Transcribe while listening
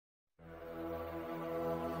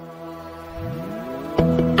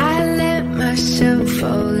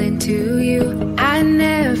fall into you. I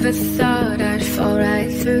never thought I'd fall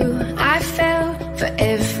right through. I fell for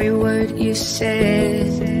every word you said.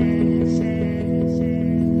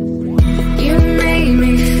 You made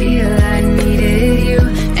me feel I needed you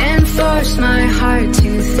and forced my heart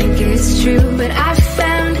to think it's true. But I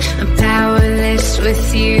found I'm powerless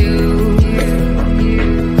with you.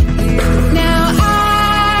 Now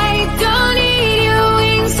I don't need your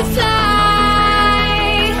wings to fly.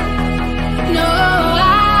 No,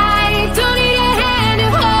 I don't need a hand to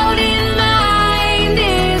hold in mine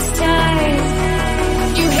this time.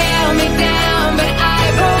 You held me down, but I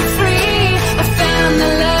broke free. I found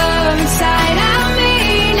the love inside of me.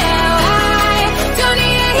 Now I don't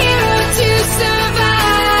need a hero to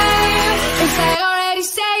survive, 'cause I already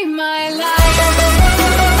saved my life.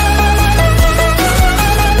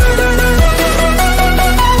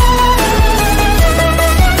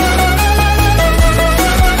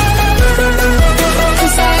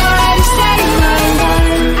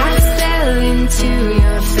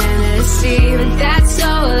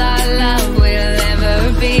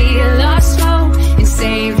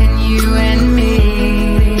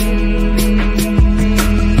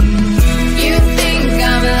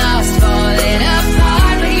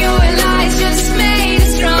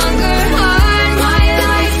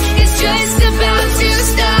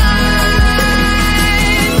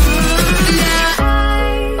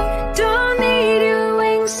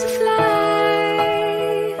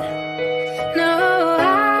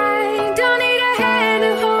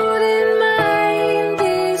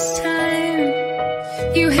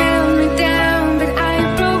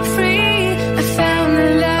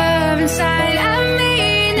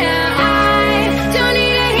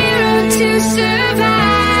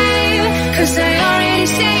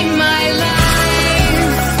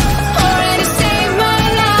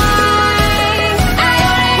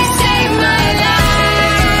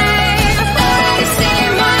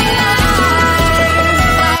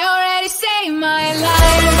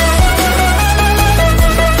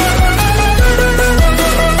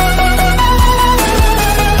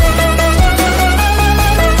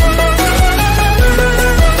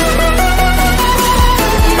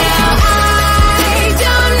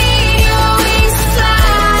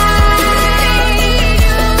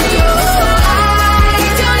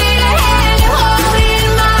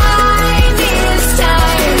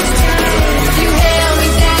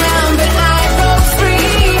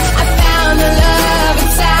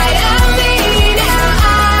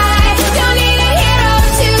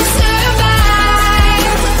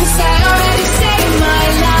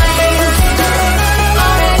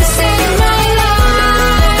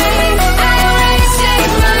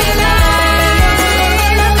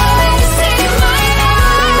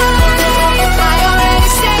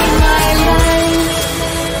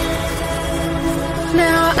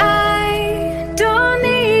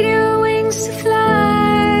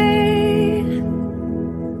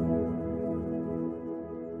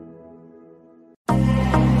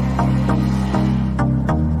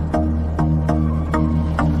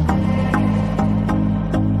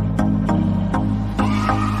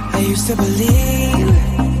 To believe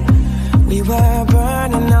we were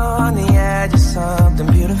burning on the edge of something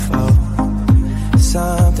beautiful,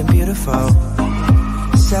 something beautiful.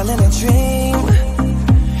 Selling a dream,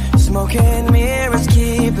 smoking mirrors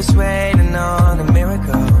keep us waiting on a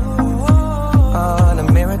miracle, on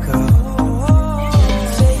a miracle.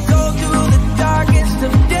 Go through the darkest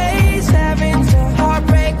of days, having to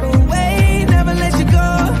heartbreak away. Never let you go,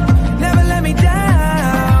 never let me down.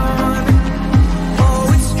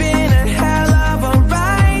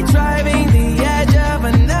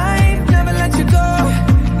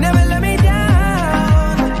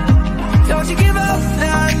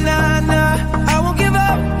 Give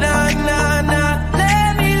up, nah, nah, nah,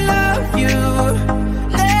 let me love you.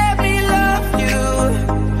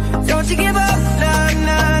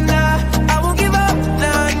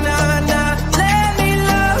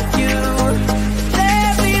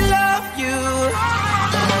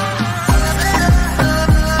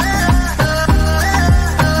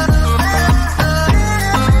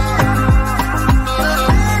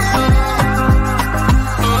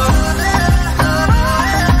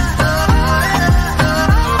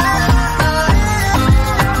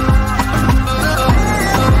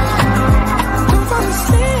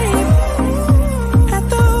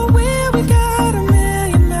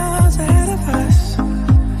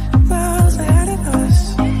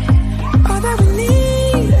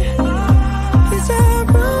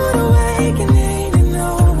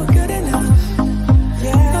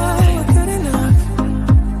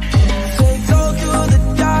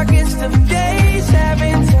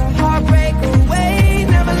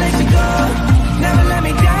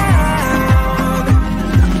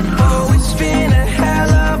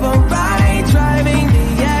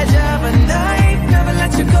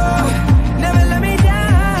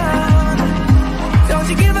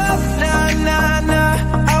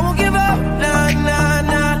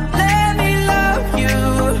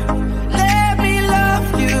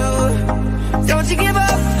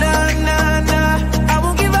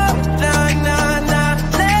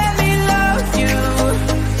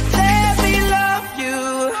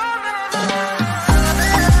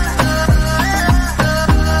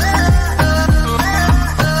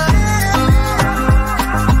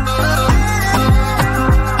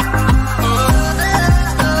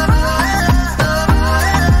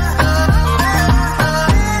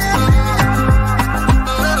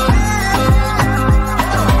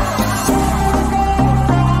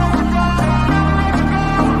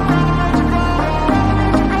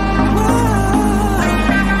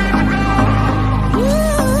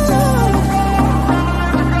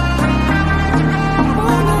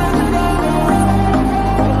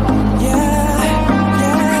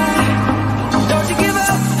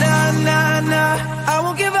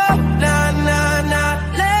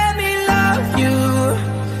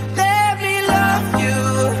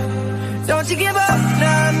 give up,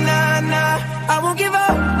 nah, nah, nah. I won't give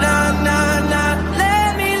up, nah, nah, nah. Let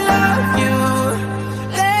me love you.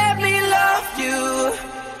 Let me love you.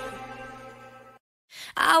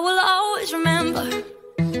 I will always remember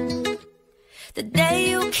the day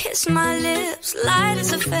you kissed my lips, light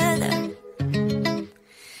as a feather.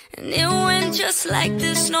 And it went just like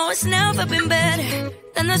this. No, it's never been better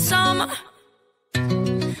than the summer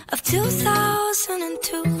of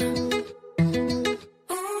 2002.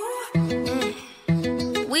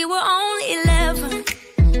 We were only 11,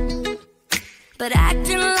 but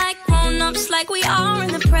acting like grown-ups, like we are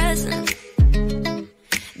in the present.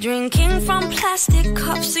 Drinking from plastic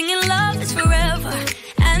cups, singing love is forever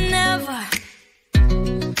and never.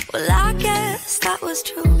 Well, I guess that was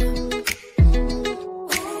true.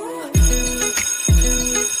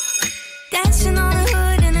 Dancing on the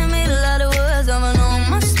hood in the middle of the woods of an old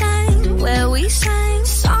Mustang, where we sang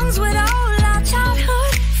songs with all our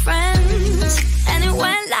childhood friends. And it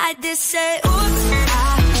went like this, say, oops, I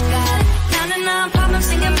got 99 problems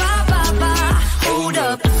singing bye, bye, bye. Hold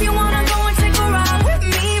up, if you wanna go and take a ride with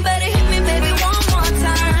me, better hit me, baby, one more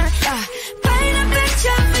time. Paint a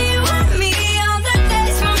picture for you and me, all the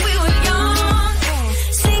days when we were young,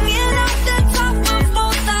 singing off the top of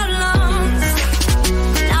both our lungs.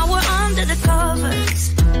 Now we're under the covers.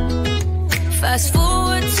 Fast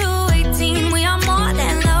forward to 18, we are more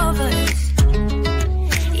than lovers.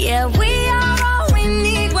 Yeah, we are all we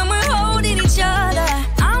need when we're holding each other.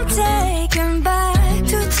 I'm taken back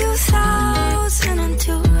to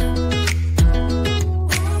 2002.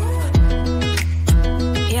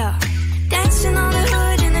 Yeah, dancing on the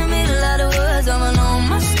hood in the middle of the woods of an old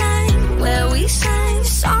Mustang, where we sang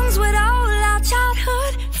songs with all our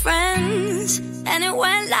childhood friends. And it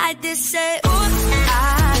went like this, say, oops, I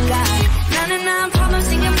got 99 problems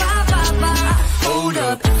singing bye, bye, bye. Hold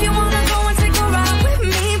up, if you wanna go and take a ride with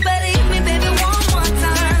me, better hit me, baby, one more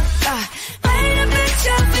time. Paint a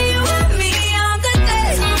picture for you and me, all the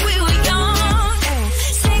days when we were young,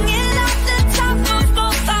 singing off the top of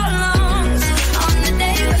both our lungs, on the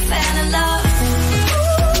day we fell in love.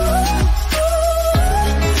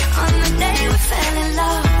 On the day we fell in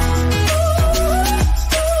love.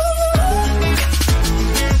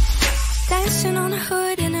 Dancing on the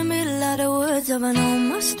hood in the middle of the woods of an old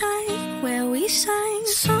Mustang, where we sang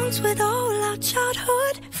songs with all our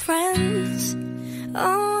childhood friends.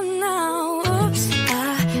 Oh, now, oops, I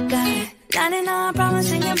got 99 problems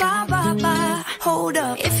singing bye, bye, bye. Hold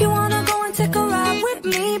up, if you wanna go and take a ride with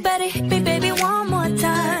me, better hit me, baby, one more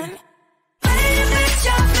time. Paint a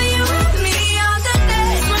picture for you and me, all the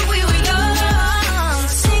days when we were young,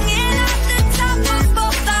 singing at the top of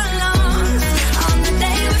both our lungs, on the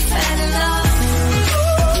day we fell in love.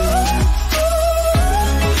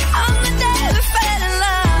 On the day we fell in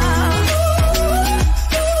love.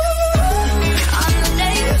 On the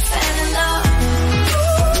day we fell in love.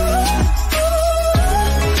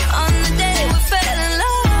 On the day we fell in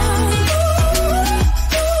love.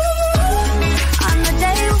 On the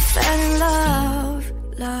day we fell in love.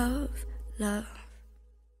 Love, love.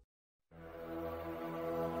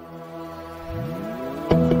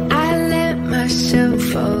 I let myself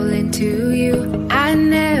fall into you. I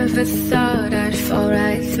never thought I'd fall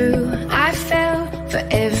right through. I fell for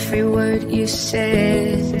every word you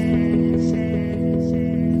said.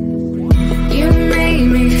 You made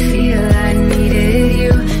me feel I needed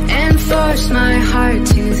you and forced my heart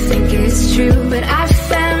to think it's true. But I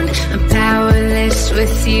found I'm powerless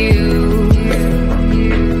with you.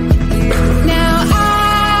 Now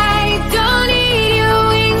I don't need your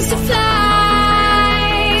wings to fly.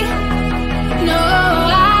 No, I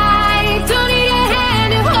don't need a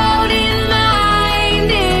hand to hold in mine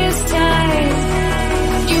this time.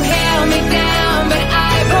 You held me down, but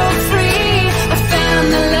I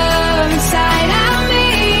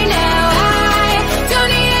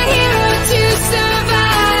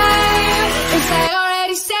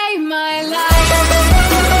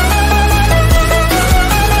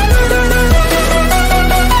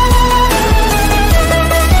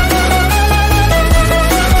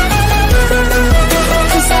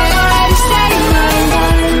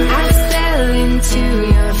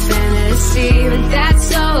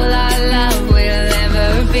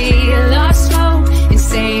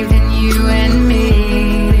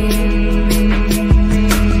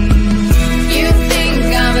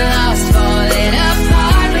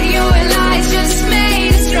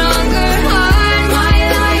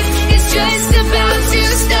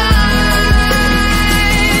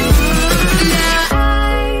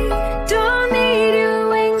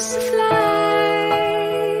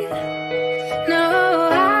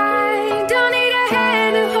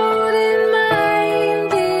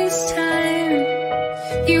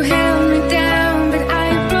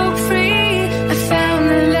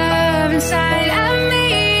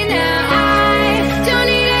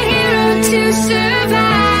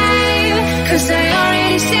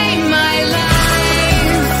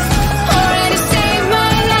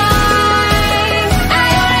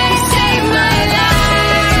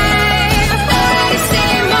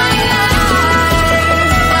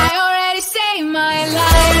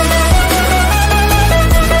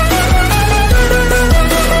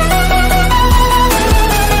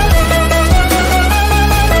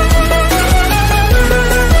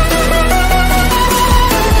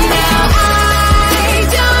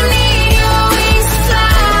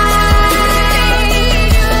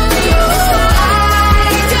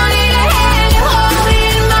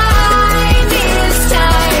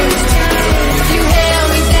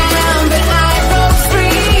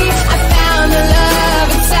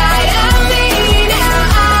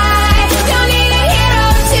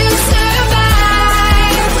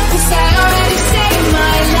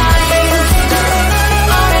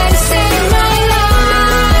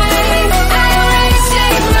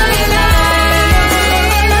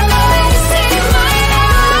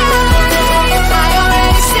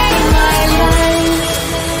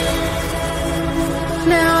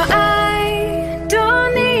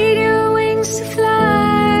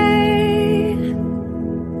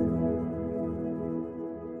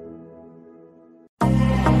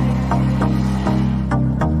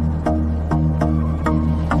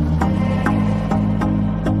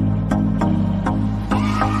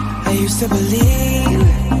used to believe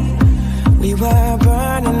we were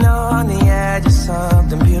burning on the edge of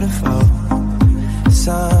something beautiful,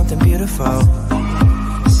 something beautiful.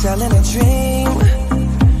 Selling a dream,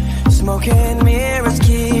 smoking mirrors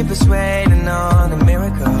keep us waiting on a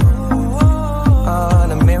miracle,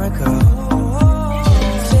 on a miracle.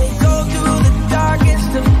 They go through the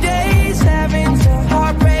darkest of days, having to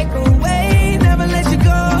heartbreak away. Never let you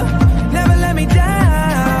go, never let me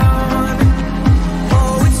down.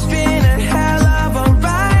 Oh, it's been a hell of a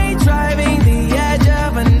ride, driving the edge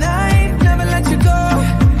of a knife. Never let you go,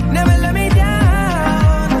 never let me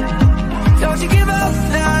down. Don't you give up,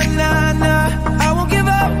 nah, nah, nah. I won't give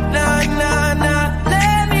up, nah, nah, nah.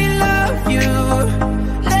 Let me love you,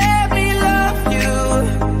 let me love you.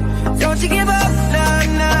 Don't you give up, nah,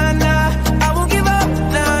 nah, nah. I won't give up,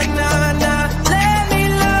 nah, nah, nah. Let me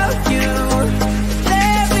love you,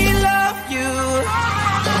 let me love you.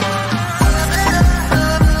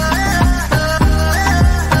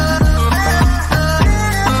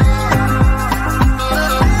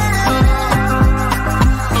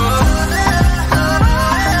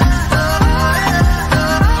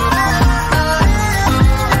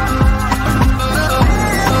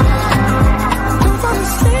 Don't fall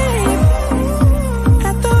asleep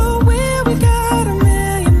at the wheel. We got a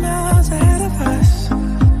million miles ahead of us,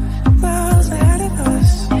 miles ahead of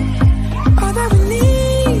us. All that we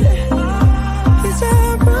need is a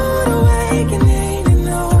rude awakening to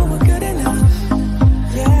know we're good enough.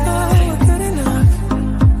 Yeah, we're good enough.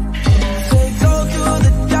 They go through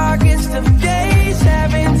the darkest of days,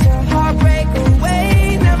 having to heartbreak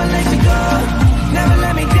away. Never let you go, never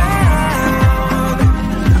let me down.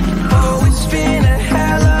 Oh, it's been a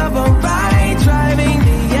hell of a ride, driving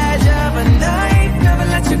the edge of a knife. Never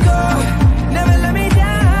let you go, never let me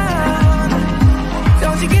down.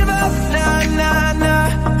 Don't you give up, nah, nah, nah.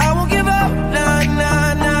 I won't give up, nah,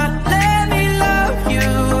 nah, nah. Let me love you,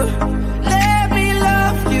 let me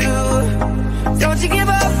love you. Don't you give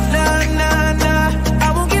up, nah, nah, nah.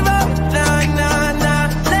 I won't give up, nah, nah, nah.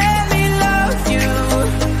 Let me love you,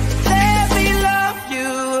 let me love you.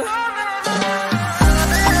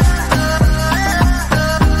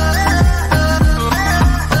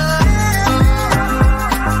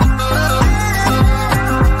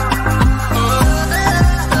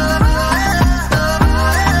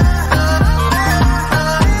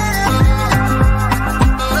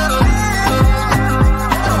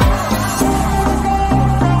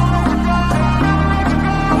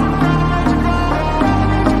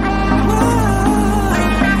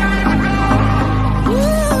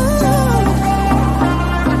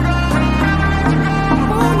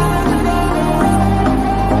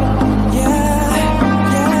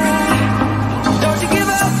 Don't you give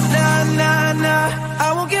up, nah, nah, nah.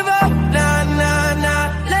 I won't give up, nah, nah, nah.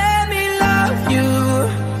 Let me love you,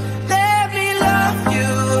 let me love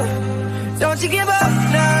you. Don't you give up,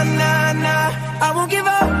 nah, nah, nah. I won't give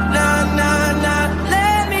up, nah, nah, nah.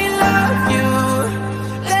 Let me love you,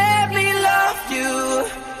 let me love you.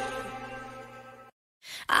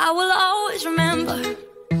 I will always remember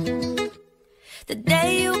the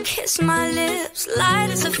day you kissed my lips, light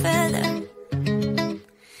as a feather.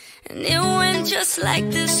 And it went just like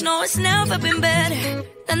this. No, it's never been better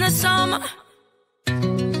than the summer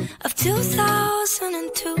of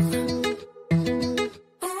 2002.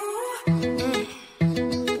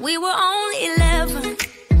 We were only 11,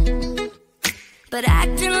 but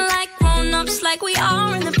acting like grown-ups, like we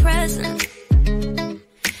are in the present.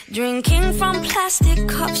 Drinking from plastic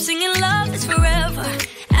cups, singing love is forever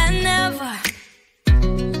and never.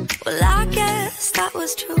 Well, I guess that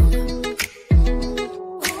was true.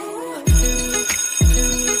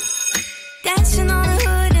 Dancing on the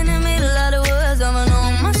hood in the middle of the woods of an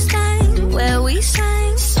old Mustang, where we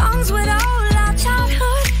sang songs with all our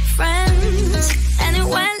childhood friends. And it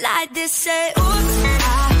went like this, say, oops,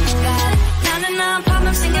 I got 99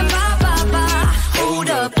 problems singing bye, bye, bye. Hold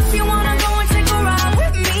up, if you wanna go and take a ride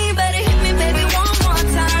with me, better hit me, baby, one more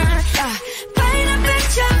time. Paint a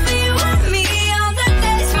picture for you and me, all the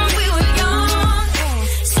days when we were young.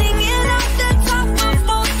 Sing it off the top of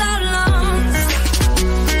both our lungs.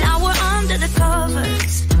 Now we're under the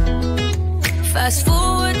covers. Fast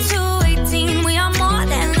forward to 18, we are more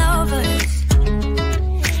than lovers.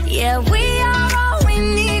 Yeah, we are all we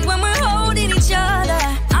need when we're holding each other.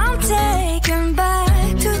 I'm taken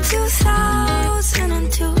back to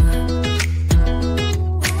 2002.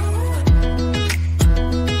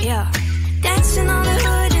 Yeah, dancing on the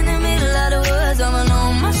hood in the middle of the woods of an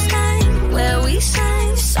old Mustang, where we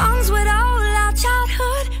sang songs with all our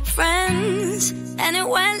childhood friends. And it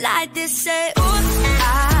went like this, say, oops,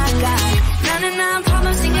 I got 99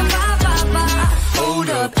 problems singing bye, bye, bye. Hold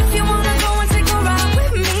up, if you wanna go and take a ride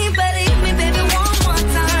with me, better hit me, baby, one more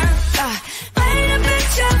time. Paint a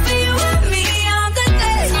picture for you and me on the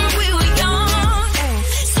days when we were young,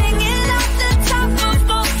 singing off the top of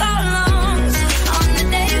both our lungs on the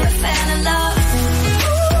day we fell in love.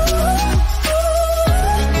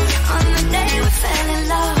 On the day we fell in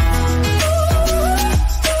love.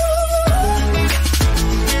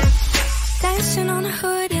 Dancing on a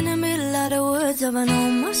hood in the middle of the woods of an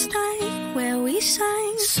old Mustang, where we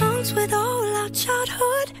sang songs with all our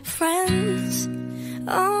childhood friends.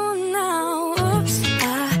 Oh, now, oops,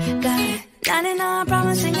 I got 99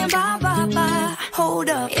 problems singing bye, bye, bye. Hold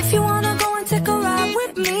up, if you wanna go and take a ride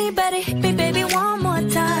with me, better hit me, baby, one more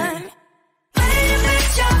time. Paint a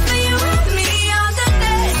picture for you and me on the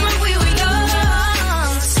days when we were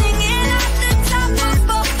young, singing at the top of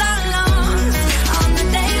both our lungs on the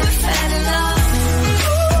day we fell in love.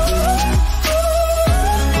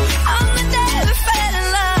 On the day we fell in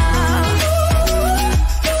love.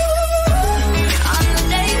 On the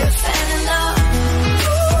day we fell in love.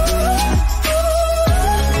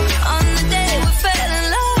 On the day we fell in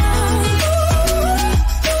love.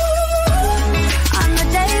 On the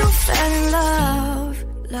day we fell in love.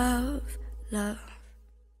 Love, love.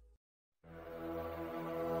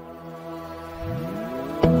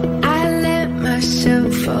 I let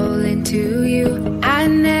myself fall into you. I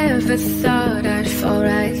never thought I'd fall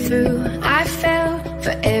right through. I fell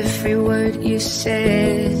for every word you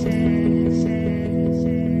said.